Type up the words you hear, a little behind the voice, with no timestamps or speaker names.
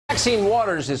Maxine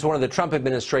Waters is one of the Trump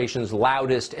administration's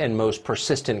loudest and most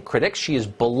persistent critics. She is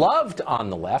beloved on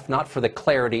the left, not for the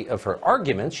clarity of her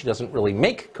arguments. She doesn't really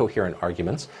make coherent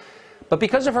arguments. But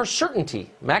because of her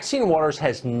certainty, Maxine Waters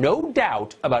has no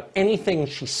doubt about anything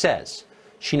she says.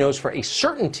 She knows for a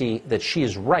certainty that she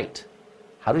is right.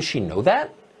 How does she know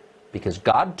that? Because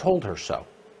God told her so.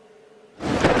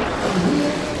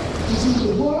 This is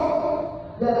the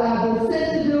work that I've been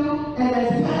sent to do, and as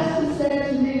Pastor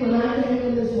said to me when I came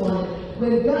in this morning,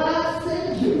 when God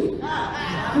sends you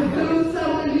to do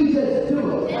something, you just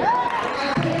do it.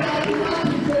 I cannot do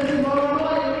nothing till tomorrow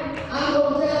morning. I'm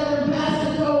going to tell them,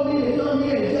 Pastor told me to come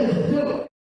here and just do it.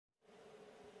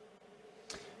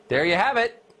 There you have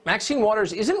it. Maxine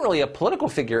Waters isn't really a political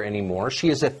figure anymore. She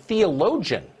is a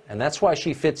theologian, and that's why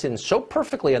she fits in so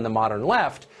perfectly on the modern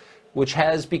left, which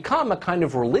has become a kind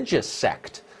of religious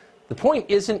sect. The point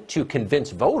isn't to convince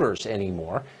voters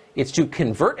anymore. It's to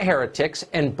convert heretics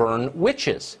and burn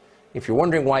witches. If you're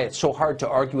wondering why it's so hard to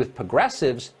argue with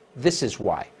progressives, this is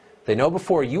why. They know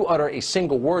before you utter a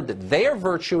single word that they are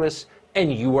virtuous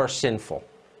and you are sinful.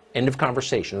 End of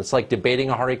conversation. It's like debating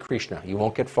a Hare Krishna. You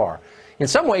won't get far. In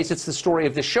some ways, it's the story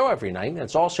of this show every night, and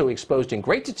it's also exposed in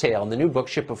great detail in the new book,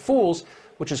 Ship of Fools,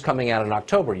 which is coming out in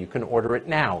October. You can order it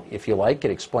now if you like.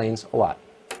 It explains a lot.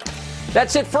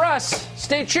 That's it for us.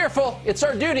 Stay cheerful. It's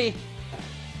our duty.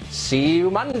 See you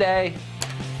Monday.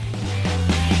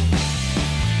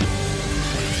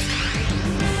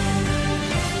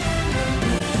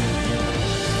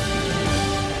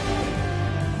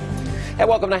 And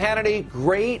welcome to Hannity.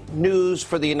 Great news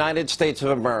for the United States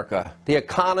of America. The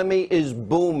economy is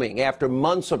booming. After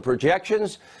months of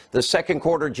projections, the second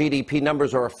quarter GDP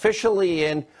numbers are officially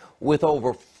in with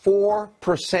over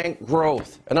 4%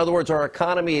 growth. In other words, our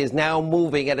economy is now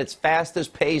moving at its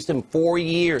fastest pace in 4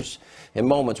 years. In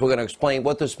moments, we're going to explain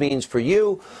what this means for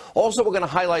you. Also, we're going to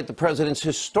highlight the president's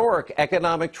historic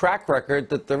economic track record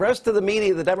that the rest of the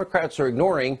media, the Democrats, are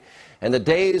ignoring. And the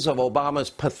days of Obama's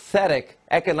pathetic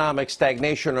economic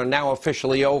stagnation are now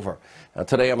officially over. Now,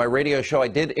 today on my radio show, I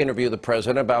did interview the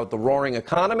president about the roaring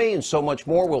economy and so much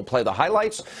more. We'll play the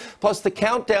highlights. Plus, the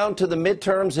countdown to the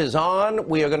midterms is on.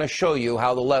 We are going to show you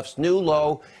how the left's new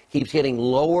low keeps getting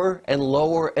lower and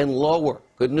lower and lower.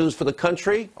 Good news for the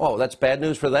country. Oh, that's bad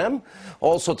news for them.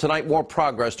 Also tonight, more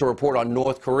progress to report on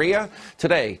North Korea.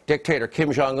 Today, dictator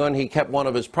Kim Jong-un, he kept one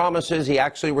of his promises. He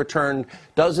actually returned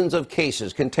dozens of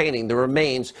cases containing the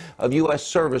remains of U.S.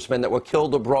 servicemen that were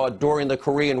killed abroad during the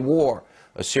Korean War.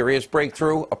 A serious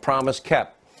breakthrough, a promise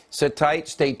kept. Sit tight,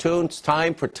 stay tuned. It's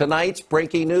time for tonight's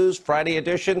Breaking News Friday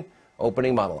edition,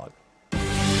 opening monologue.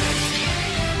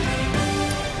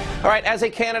 All right, as a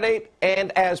candidate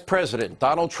and as president,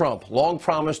 Donald Trump long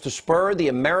promised to spur the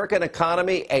American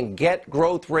economy and get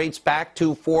growth rates back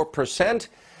to 4%.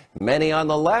 Many on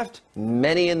the left,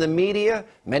 many in the media,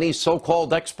 many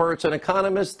so-called experts and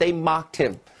economists, they mocked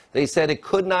him. They said it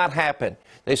could not happen.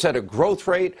 They said a growth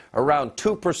rate around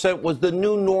 2% was the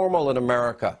new normal in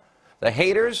America. The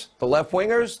haters, the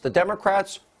left-wingers, the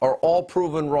Democrats are all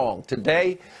proven wrong.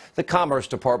 Today, the Commerce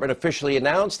Department officially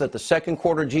announced that the second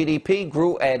quarter GDP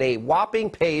grew at a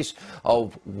whopping pace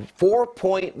of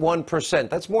 4.1%.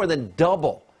 That's more than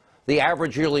double the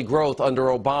average yearly growth under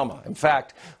Obama. In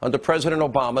fact, under President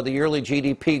Obama, the yearly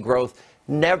GDP growth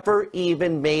never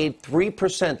even made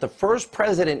 3%. The first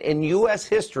president in U.S.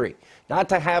 history not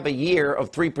to have a year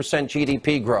of 3%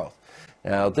 GDP growth.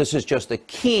 Now, this is just a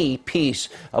key piece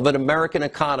of an American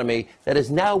economy that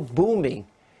is now booming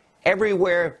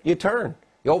everywhere you turn.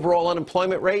 The overall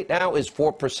unemployment rate now is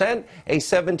 4%, a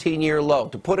 17-year low.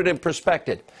 To put it in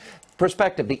perspective,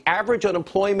 the average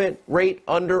unemployment rate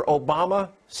under Obama,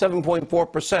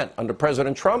 7.4%. Under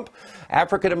President Trump,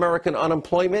 African-American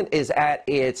unemployment is at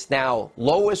its now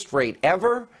lowest rate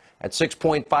ever at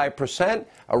 6.5%,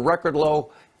 a record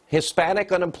low.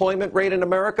 Hispanic unemployment rate in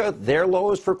America, their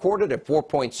lowest recorded at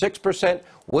 4.6%.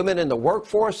 Women in the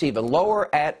workforce even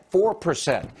lower at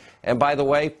 4%. And by the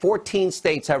way, 14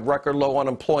 states have record low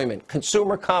unemployment.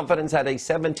 Consumer confidence at a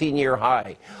 17-year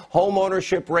high. Home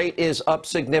ownership rate is up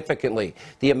significantly.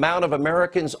 The amount of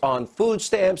Americans on food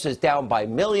stamps is down by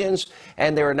millions.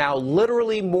 And there are now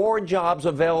literally more jobs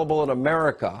available in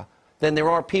America than there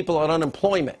are people on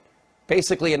unemployment.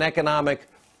 Basically an economic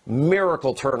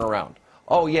miracle turnaround.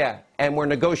 Oh, yeah, and we're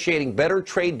negotiating better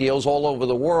trade deals all over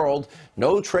the world.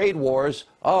 No trade wars.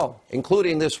 Oh,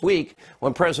 including this week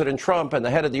when President Trump and the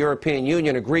head of the European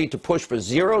Union agreed to push for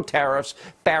zero tariffs,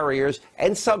 barriers,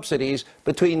 and subsidies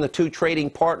between the two trading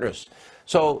partners.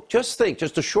 So just think,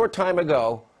 just a short time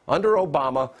ago, under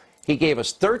Obama, He gave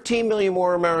us 13 million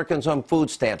more Americans on food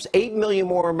stamps, 8 million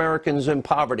more Americans in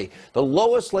poverty, the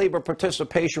lowest labor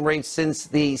participation rate since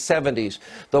the 70s,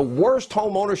 the worst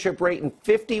home ownership rate in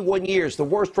 51 years, the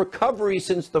worst recovery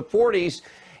since the 40s.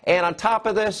 And on top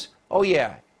of this, oh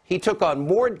yeah, he took on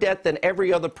more debt than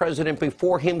every other president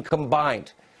before him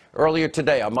combined. Earlier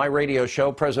today on my radio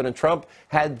show, President Trump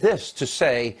had this to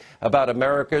say about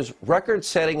America's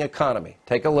record-setting economy.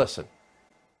 Take a listen.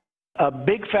 A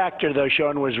big factor, though,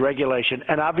 Sean, was regulation,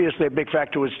 and obviously a big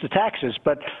factor was the taxes.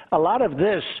 But a lot of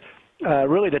this,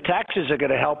 really, the taxes are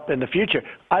going to help in the future.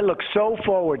 I look so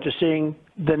forward to seeing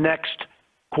the next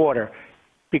quarter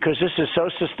because this is so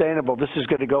sustainable. This is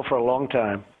going to go for a long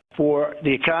time. For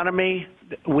the economy,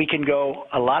 we can go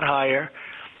a lot higher.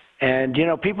 And, you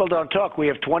know, people don't talk. We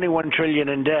have $21 trillion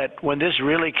in debt. When this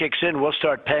really kicks in, we'll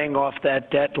start paying off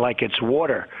that debt like it's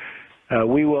water.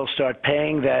 We will start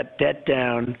paying that debt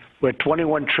down. We're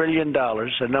 $21 trillion,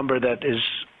 a number that is,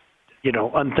 you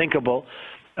know, unthinkable.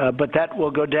 But that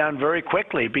will go down very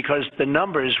quickly because the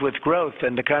numbers with growth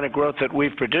and the kind of growth that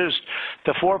we've produced,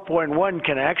 the 4.1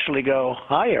 can actually go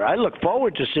higher. I look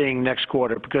forward to seeing next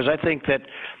quarter because I think that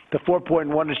the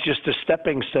 4.1 is just a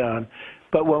stepping stone.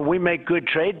 But when we make good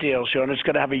trade deals, Sean, it's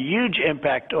going to have a huge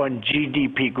impact on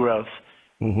GDP growth.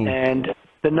 And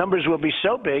the numbers will be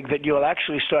so big that you'll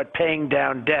actually start paying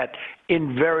down debt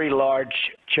in very large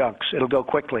chunks. It'll go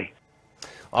quickly.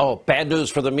 Oh, bad news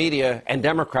for the media and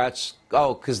Democrats.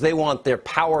 Oh, because they want their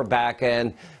power back.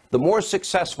 And the more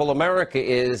successful America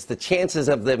is, the chances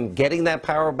of them getting that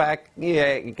power back, yeah,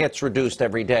 it gets reduced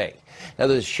every day. Now,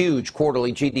 there's huge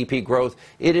quarterly GDP growth.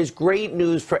 It is great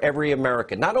news for every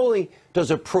American. Not only does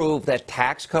it prove that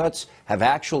tax cuts have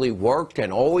actually worked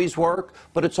and always work,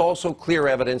 but it's also clear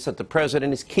evidence that the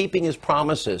president is keeping his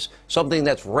promises, something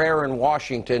that's rare in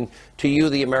Washington to you,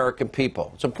 the American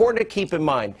people. It's important to keep in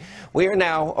mind, we are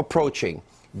now approaching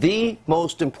the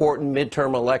most important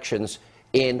midterm elections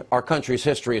in our country's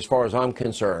history, as far as I'm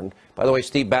concerned. By the way,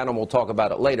 Steve Bannon will talk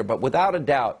about it later, but without a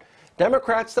doubt,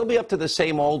 Democrats, they'll be up to the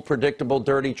same old predictable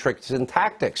dirty tricks and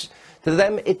tactics. To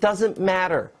them, it doesn't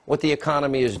matter what the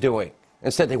economy is doing.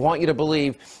 Instead, they want you to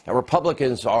believe that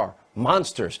Republicans are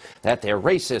monsters, that they're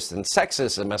racist and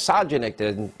sexist and misogynic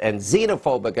and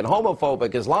xenophobic and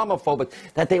homophobic, Islamophobic,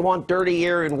 that they want dirty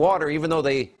air and water even though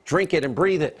they drink it and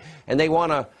breathe it, and they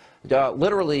want to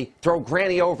literally throw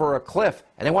Granny over a cliff,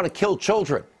 and they want to kill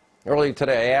children. Earlier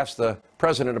today, I asked the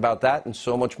president about that and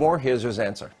so much more. Here's his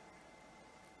answer.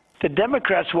 The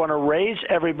Democrats want to raise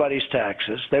everybody's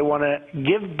taxes. They want to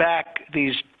give back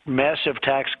these massive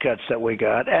tax cuts that we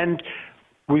got and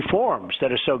reforms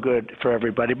that are so good for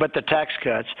everybody, but the tax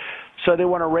cuts. So they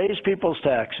want to raise people's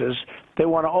taxes. They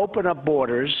want to open up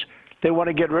borders. They want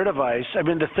to get rid of ICE. I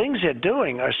mean, the things they're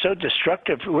doing are so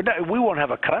destructive. We won't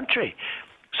have a country.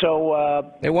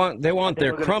 So they want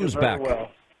their crumbs back.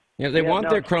 Well. Yeah, they want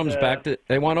their crumbs back.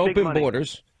 They want open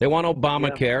borders. They want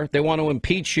Obamacare. Yeah. They want to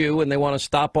impeach you, and they want to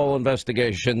stop all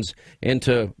investigations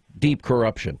into deep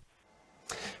corruption.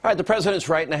 All right, the president's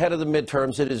right, and ahead of the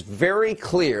midterms, it is very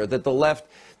clear that the left,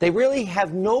 they really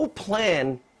have no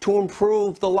plan to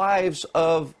improve the lives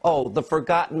of, the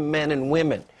forgotten men and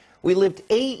women. We lived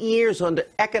 8 years under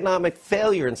economic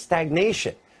failure and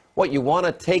stagnation. What, you want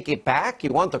to take it back?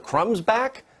 You want the crumbs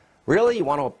back? Really? You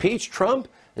want to impeach Trump?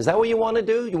 Is that what you want to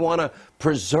do? You want to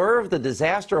preserve the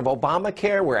disaster of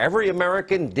Obamacare, where every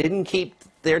American didn't keep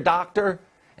their doctor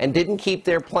and didn't keep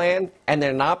their plan, and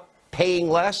they're not paying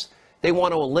less? They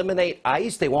want to eliminate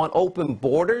ICE. They want open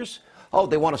borders. Oh,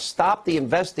 they want to stop the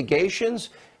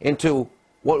investigations into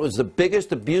what was the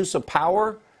biggest abuse of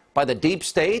power by the deep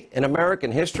state in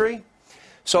American history.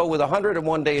 So with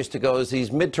 101 days to go as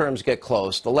these midterms get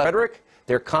close, the rhetoric,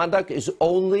 their conduct is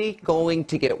only going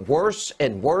to get worse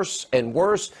and worse and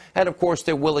worse. And, of course,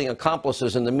 they're willing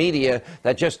accomplices in the media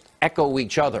that just echo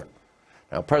each other.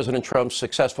 Now, President Trump's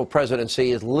successful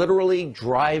presidency is literally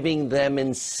driving them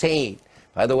insane.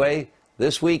 By the way,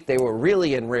 this week they were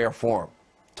really in rare form.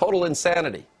 Total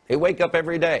insanity. They wake up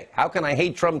every day. How can I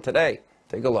hate Trump today?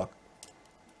 Take a look.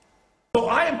 So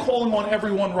I am calling on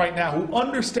everyone right now who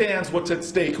understands what's at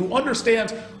stake, who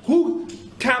understands who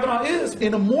Kavanaugh is.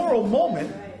 In a moral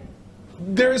moment,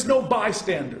 there is no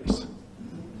bystanders.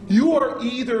 You are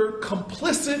either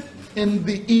complicit in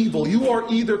the evil, you are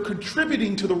either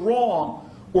contributing to the wrong,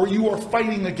 or you are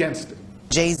fighting against it.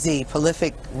 Jay-Z,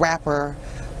 prolific rapper,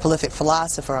 prolific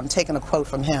philosopher, I'm taking a quote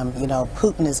from him. You know,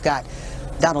 Putin has got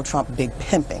Donald Trump big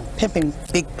pimping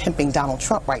Donald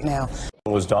Trump right now.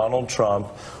 Was Donald Trump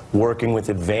working with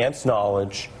advanced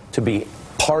knowledge to be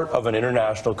part of an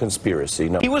international conspiracy?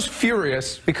 No. He was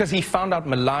furious because he found out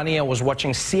Melania was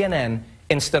watching CNN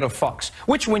instead of fucks,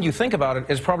 which, when you think about it,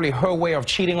 is probably her way of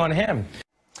cheating on him.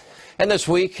 And this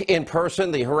week, in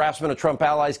person, the harassment of Trump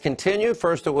allies continued.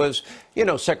 First, it was,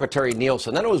 Secretary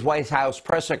Nielsen. Then it was White House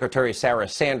Press Secretary Sarah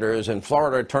Sanders and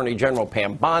Florida Attorney General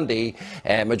Pam Bondi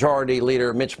and Majority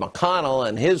Leader Mitch McConnell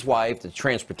and his wife, the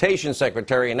Transportation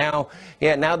Secretary. And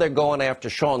now they're going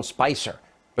after Sean Spicer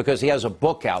because he has a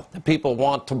book out that people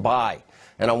want to buy.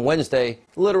 And on Wednesday,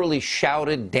 literally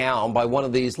shouted down by one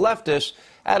of these leftists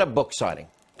at a book signing.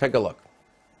 Take a look.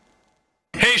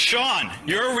 Hey, Sean,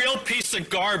 you're a real piece of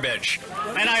garbage.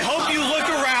 And I hope you look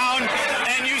around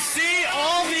and you see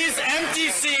all these empty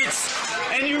seats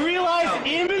and you realize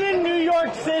even in New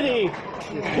York City,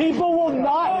 people will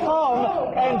not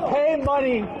come and pay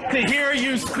money to hear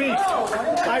you speak.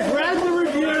 I've read the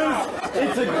reviews.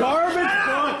 It's a garbage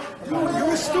book.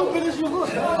 You're as stupid as you look.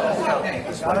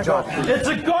 It's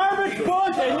a garbage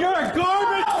book and you're a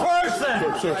garbage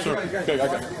person. Sir. Okay, I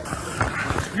got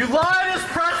it. You lied as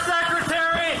press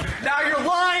secretary. Now you're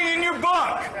lying in your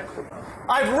book.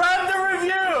 I've read the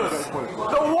reviews.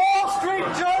 The Wall Street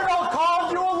Journal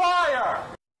called you a liar.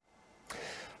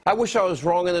 I wish I was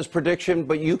wrong in this prediction,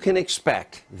 but you can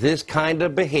expect this kind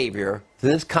of behavior,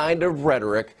 this kind of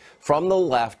rhetoric from the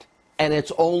left, and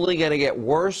it's only going to get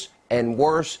worse and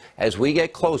worse as we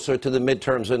get closer to the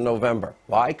midterms in November.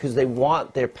 Why? Because they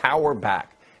want their power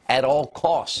back at all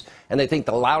costs, and they think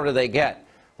the louder they get,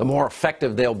 the more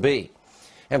effective they'll be.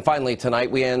 And finally,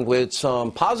 tonight, we end with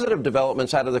some positive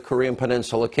developments out of the Korean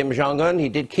Peninsula. Kim Jong-un, he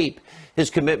did keep his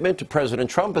commitment to President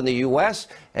Trump in the U.S.,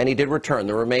 and he did return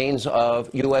the remains of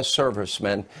U.S.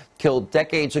 servicemen killed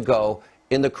decades ago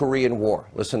in the Korean War.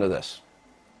 Listen to this.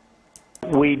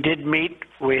 We did meet.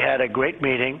 We had a great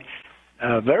meeting,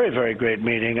 a very, very great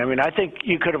meeting. I mean, I think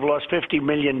you could have lost 50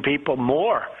 million people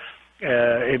more.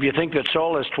 If you think that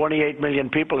Seoul has 28 million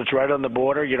people, it's right on the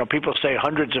border. People say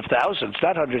hundreds of thousands,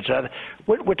 not hundreds of thousands.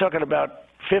 We're talking about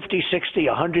 50, 60,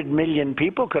 100 million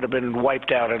people could have been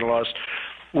wiped out and lost.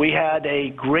 We had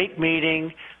a great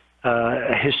meeting,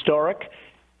 historic,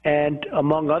 and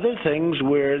among other things,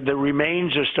 where the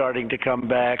remains are starting to come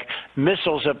back.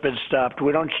 Missiles have been stopped.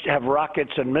 We don't have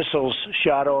rockets and missiles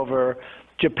shot over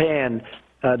Japan.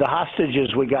 The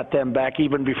hostages, we got them back.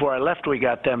 Even before I left, we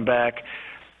got them back.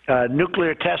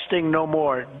 Nuclear testing, no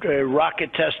more.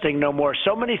 Rocket testing, no more.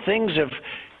 So many things have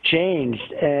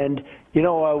changed. And,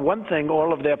 one thing,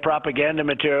 all of their propaganda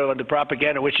material and the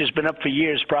propaganda, which has been up for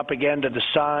years, propaganda, the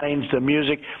signs, the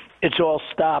music, it's all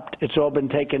stopped. It's all been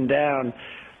taken down.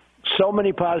 So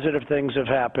many positive things have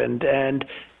happened. And,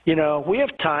 we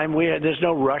have time. There's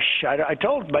no rush. I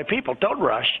told my people, don't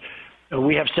rush.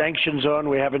 We have sanctions on.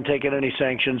 We haven't taken any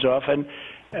sanctions off. And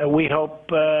we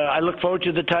hope, I look forward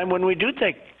to the time when we do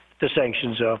take the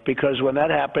sanctions off, because when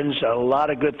that happens, a lot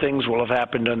of good things will have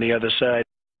happened on the other side.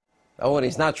 Oh, and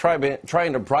he's not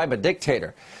trying to bribe a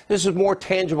dictator. This is more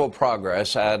tangible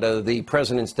progress out of the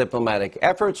president's diplomatic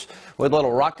efforts with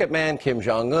little rocket man Kim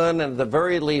Jong-un, and at the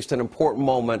very least an important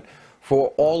moment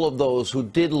for all of those who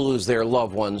did lose their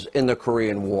loved ones in the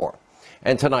Korean War.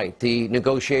 And tonight, the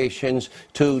negotiations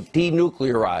to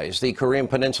denuclearize the Korean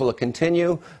Peninsula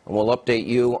continue, and we'll update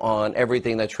you on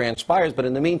everything that transpires. But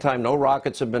in the meantime, no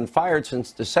rockets have been fired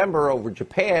since December over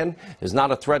Japan. Is not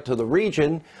a threat to the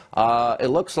region. It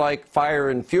looks like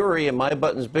Fire and Fury and My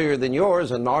Button's Bigger Than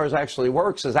Yours, and ours actually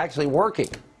works, is actually working.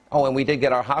 Oh, and we did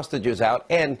get our hostages out,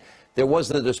 and there was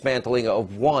the dismantling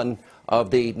of one of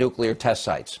the nuclear test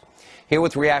sites. Here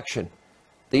with reaction,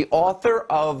 the author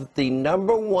of the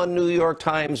 #1 New York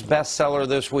Times bestseller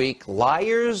this week,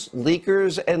 Liars,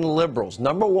 Leakers, and Liberals.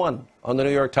 #1 on the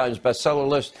New York Times bestseller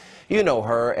list. You know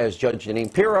her as Judge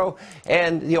Jeanine Pirro,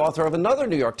 and the author of another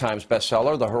New York Times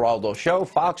bestseller, The Geraldo Show,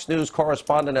 Fox News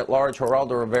correspondent at large,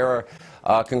 Geraldo Rivera.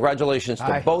 Congratulations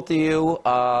to both of you.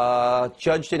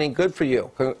 Judge Jeanine, good for you.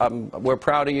 We're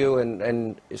proud of you,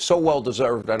 and so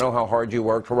well-deserved. I know how hard you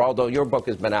worked. Geraldo, your book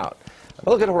has been out.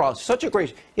 Look at Geraldo, such a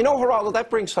great, Geraldo, that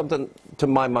brings something to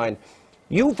my mind.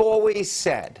 You've always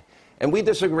said, and we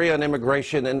disagree on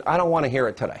immigration, and I don't want to hear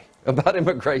it today about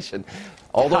immigration,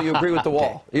 although you agree with the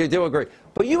wall. You do agree.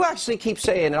 But you actually keep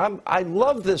saying, and I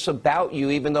love this about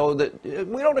you, even though that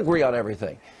we don't agree on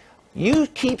everything. You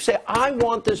keep saying, I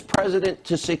want this president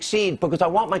to succeed because I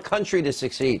want my country to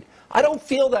succeed. I don't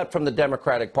feel that from the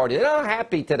Democratic Party. They're not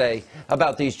happy today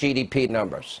about these GDP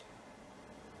numbers.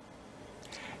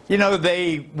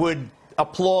 They would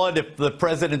applaud if the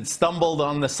president stumbled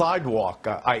on the sidewalk,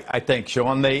 I think,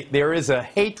 Sean. There is a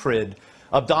hatred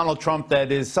of Donald Trump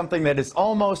that is something that is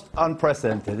almost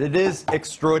unprecedented. It is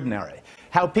extraordinary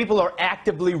how people are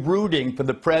actively rooting for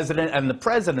the president and the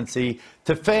presidency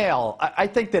to fail. I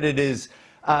think that it is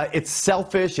It's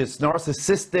selfish, it's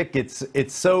narcissistic,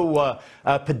 it's so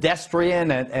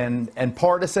pedestrian and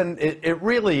partisan. It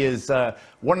really is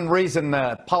one reason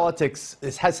politics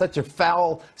has such a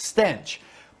foul stench.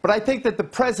 But I think that the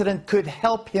president could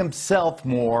help himself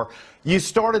more. You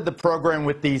started the program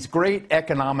with these great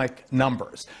economic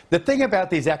numbers. The thing about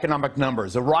these economic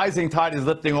numbers, a rising tide is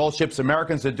lifting all ships.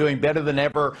 Americans are doing better than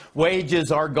ever.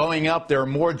 Wages are going up. There are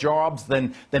more jobs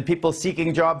than people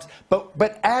seeking jobs.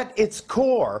 But at its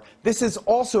core, this is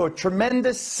also a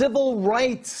tremendous civil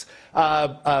rights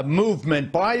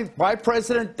movement by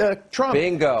President Trump.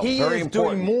 Bingo. He Very is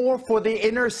important. doing more for the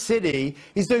inner city.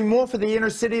 He's doing more for the inner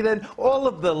city than all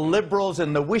of the liberals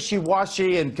and the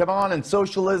wishy-washy and come on and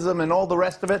socialism and all the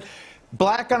rest of it.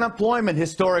 Black unemployment,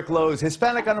 historic lows.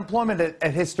 Hispanic unemployment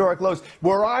at historic lows.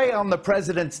 Were I on the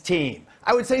president's team,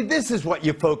 I would say this is what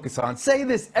you focus on. Say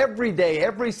this every day,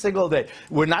 every single day.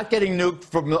 We're not getting nuked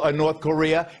from North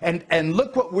Korea, and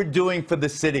look what we're doing for the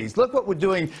cities. Look what we're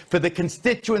doing for the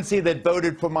constituency that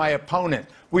voted for my opponent.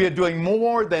 We are doing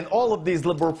more than all of these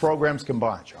liberal programs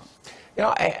combined, John. You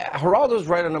know, Geraldo's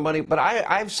right on the money, but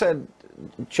I've said,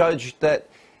 Judge, that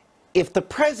if the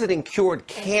president cured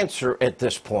cancer at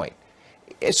this point,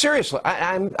 seriously,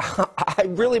 I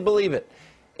really believe it.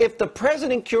 If the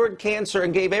president cured cancer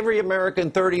and gave every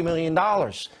American $30 million,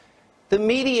 the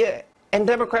media and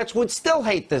Democrats would still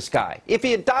hate this guy. If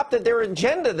he adopted their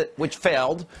agenda, which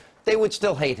failed, they would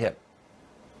still hate him.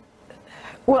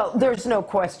 Well, there's no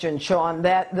question, Sean,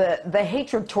 that the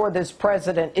hatred toward this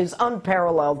president is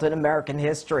unparalleled in American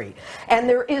history. And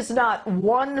there is not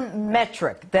one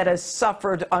metric that has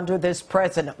suffered under this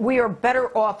president. We are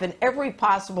better off in every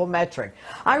possible metric.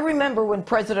 I remember when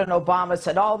President Obama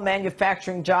said all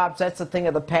manufacturing jobs, that's a thing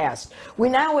of the past. We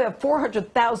now have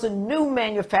 400,000 new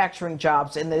manufacturing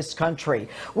jobs in this country.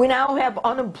 We now have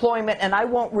unemployment, and I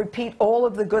won't repeat all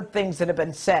of the good things that have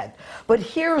been said. But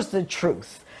here's the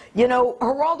truth. You know,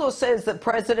 Geraldo says that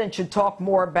president should talk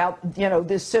more about, you know,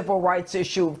 this civil rights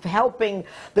issue of helping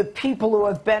the people who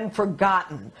have been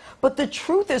forgotten. But the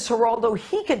truth is, Geraldo,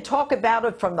 he can talk about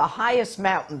it from the highest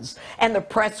mountains, and the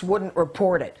press wouldn't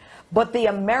report it. But the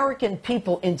American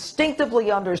people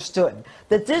instinctively understood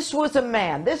that this was a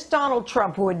man, this Donald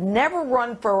Trump, who had never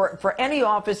run for any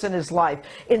office in his life,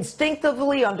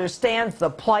 instinctively understands the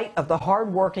plight of the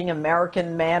hardworking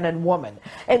American man and woman.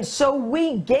 And so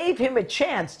we gave him a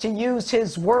chance to use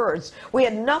his words. We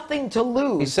had nothing to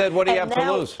lose. He said, what do you have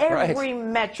to lose? Every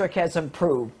metric has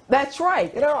improved. That's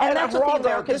right. You know, and that's what the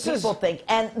Geraldo, American people think.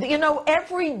 And, you know,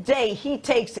 every day he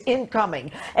takes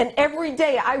incoming. And every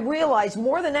day I realize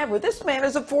more than ever, this man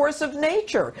is a force of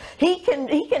nature. He can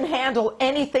handle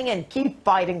anything and keep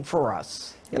fighting for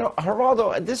us. You know,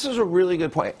 Geraldo, this is a really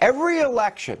good point. Every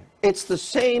election, it's the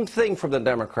same thing from the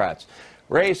Democrats.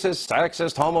 Racist,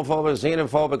 sexist, homophobic,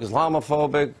 xenophobic,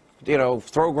 Islamophobic, you know,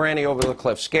 throw granny over the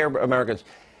cliff, scare Americans.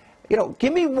 You know,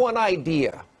 give me one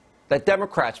idea that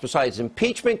Democrats, besides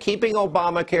impeachment, keeping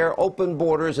Obamacare, open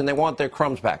borders, and they want their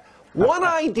crumbs back. One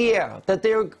idea that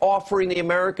they're offering the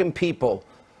American people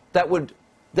that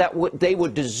they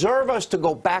would deserve us to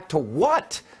go back to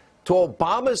what? To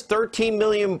Obama's 13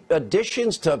 million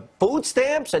additions to food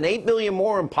stamps and 8 million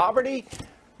more in poverty?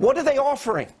 What are they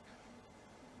offering?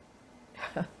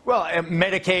 Well,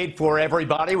 Medicaid for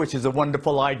everybody, which is a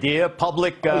wonderful idea.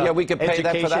 Public we could pay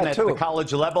that for that at too. The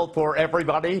college level for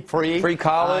everybody, free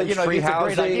college, you know, free these are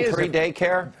great housing, ideas. free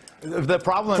daycare. The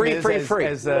problem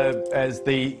is, as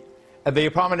the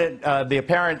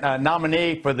apparent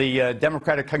nominee for the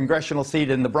Democratic congressional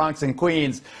seat in the Bronx and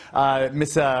Queens,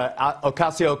 Ms.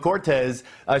 Ocasio-Cortez,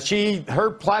 her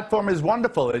platform is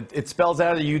wonderful. It spells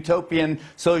out a utopian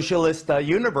socialist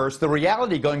universe. The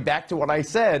reality, going back to what I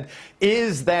said,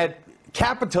 is that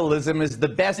capitalism is the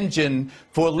best engine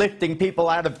for lifting people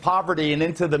out of poverty and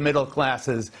into the middle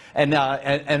classes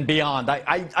and beyond.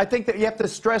 I think that you have to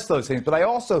stress those things, but I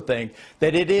also think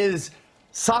that it is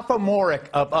sophomoric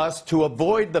of us to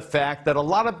avoid the fact that a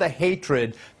lot of the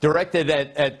hatred directed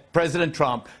at President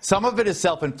Trump, some of it is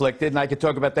self-inflicted, and I could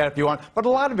talk about that if you want, but a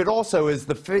lot of it also is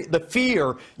the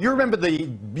fear. You remember the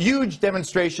huge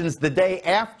demonstrations the day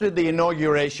after the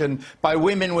inauguration by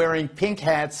women wearing pink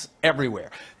hats everywhere.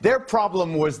 Their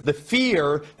problem was the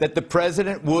fear that the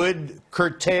president would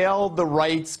curtail the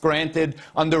rights granted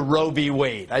under Roe v.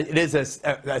 Wade. It is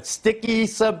a sticky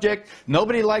subject.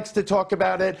 Nobody likes to talk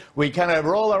about it. We kind of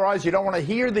roll our eyes. You don't want to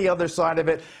hear the other side of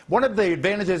it. One of the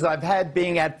advantages I've had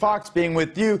being at Fox, being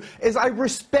with you, is I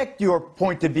respect your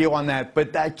point of view on that,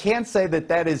 but I can't say that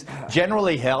that is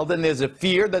generally held, and there's a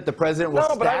fear that the president will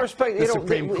I stack respect, the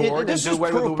Supreme Court and do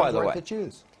away with the right to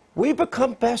choose. we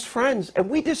become best friends, and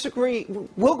we disagree.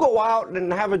 We'll go out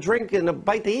and have a drink and a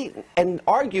bite to eat and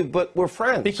argue, but we're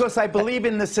friends. Because I believe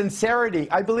in the sincerity.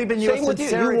 I believe in your Same with you.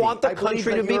 sincerity. You want the I believe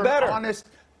country that to be you're better. An honest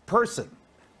person.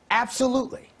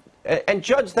 Absolutely. And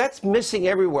Judge, that's missing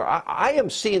everywhere. I am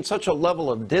seeing such a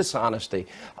level of dishonesty.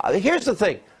 Here's the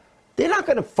thing. They're not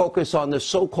going to focus on the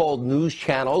so-called news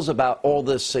channels about all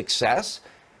this success,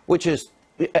 which is,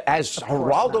 as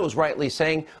Geraldo's rightly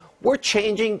saying, we're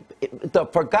changing. The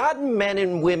forgotten men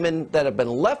and women that have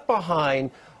been left behind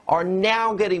are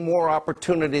now getting more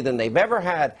opportunity than they've ever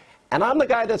had. And I'm the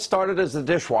guy that started as a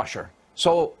dishwasher.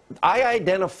 So I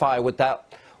identify with that.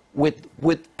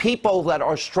 With people that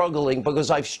are struggling, because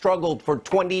I've struggled for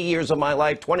 20 years of my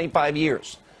life, 25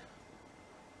 years.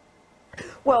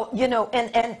 Well, you know,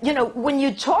 and you know, when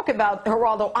you talk about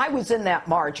Geraldo, I was in that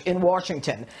march in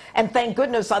Washington, and thank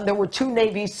goodness there were 2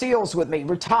 Navy SEALs with me,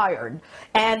 retired,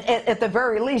 and at the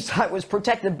very least I was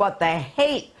protected, but the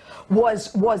hate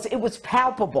was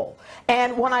palpable.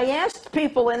 And when I asked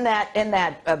people in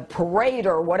that parade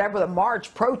or whatever, the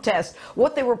march protest,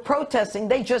 what they were protesting,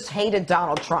 they just hated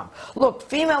Donald Trump. Look,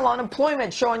 female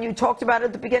unemployment, Sean, you talked about it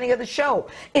at the beginning of the show.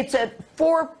 It's at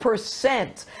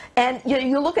 4%. And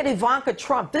you look at Ivanka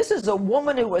Trump. This is a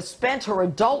woman who has spent her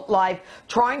adult life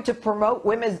trying to promote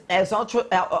women as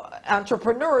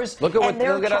entrepreneurs. Look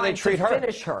at how they treat her.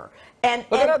 Finish her. And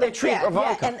look at how they treat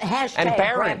Ivanka. And hashtag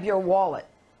grab your wallet.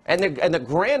 And the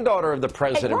granddaughter of the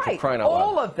president, right, for crying out loud.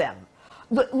 all of them.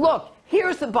 Look,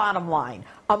 here's the bottom line.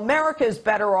 America is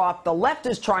better off. The left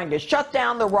is trying to shut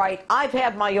down the right. I've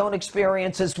had my own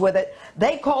experiences with it.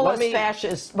 They call us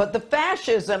fascists, but the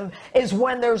fascism is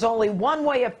when there's only one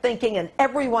way of thinking and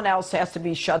everyone else has to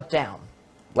be shut down.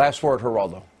 Last word,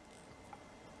 Geraldo.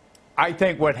 I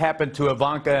think what happened to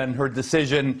Ivanka and her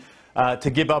decision to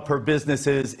give up her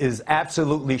businesses is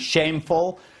absolutely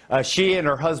shameful. She and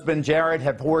her husband, Jared,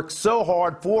 have worked so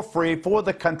hard for free for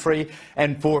the country,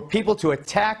 and for people to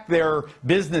attack their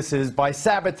businesses by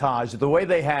sabotage the way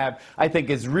they have, I think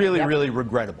is really, really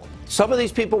regrettable. Some of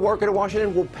these people working in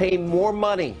Washington will pay more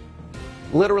money,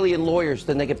 literally in lawyers,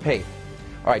 than they get paid.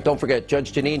 All right, don't forget,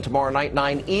 Judge Janine tomorrow night,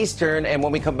 9 Eastern, and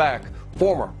when we come back,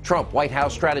 former Trump White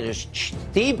House strategist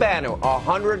Steve Bannon,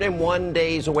 101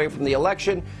 days away from the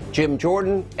election, Jim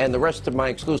Jordan, and the rest of my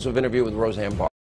exclusive interview with Roseanne Barr.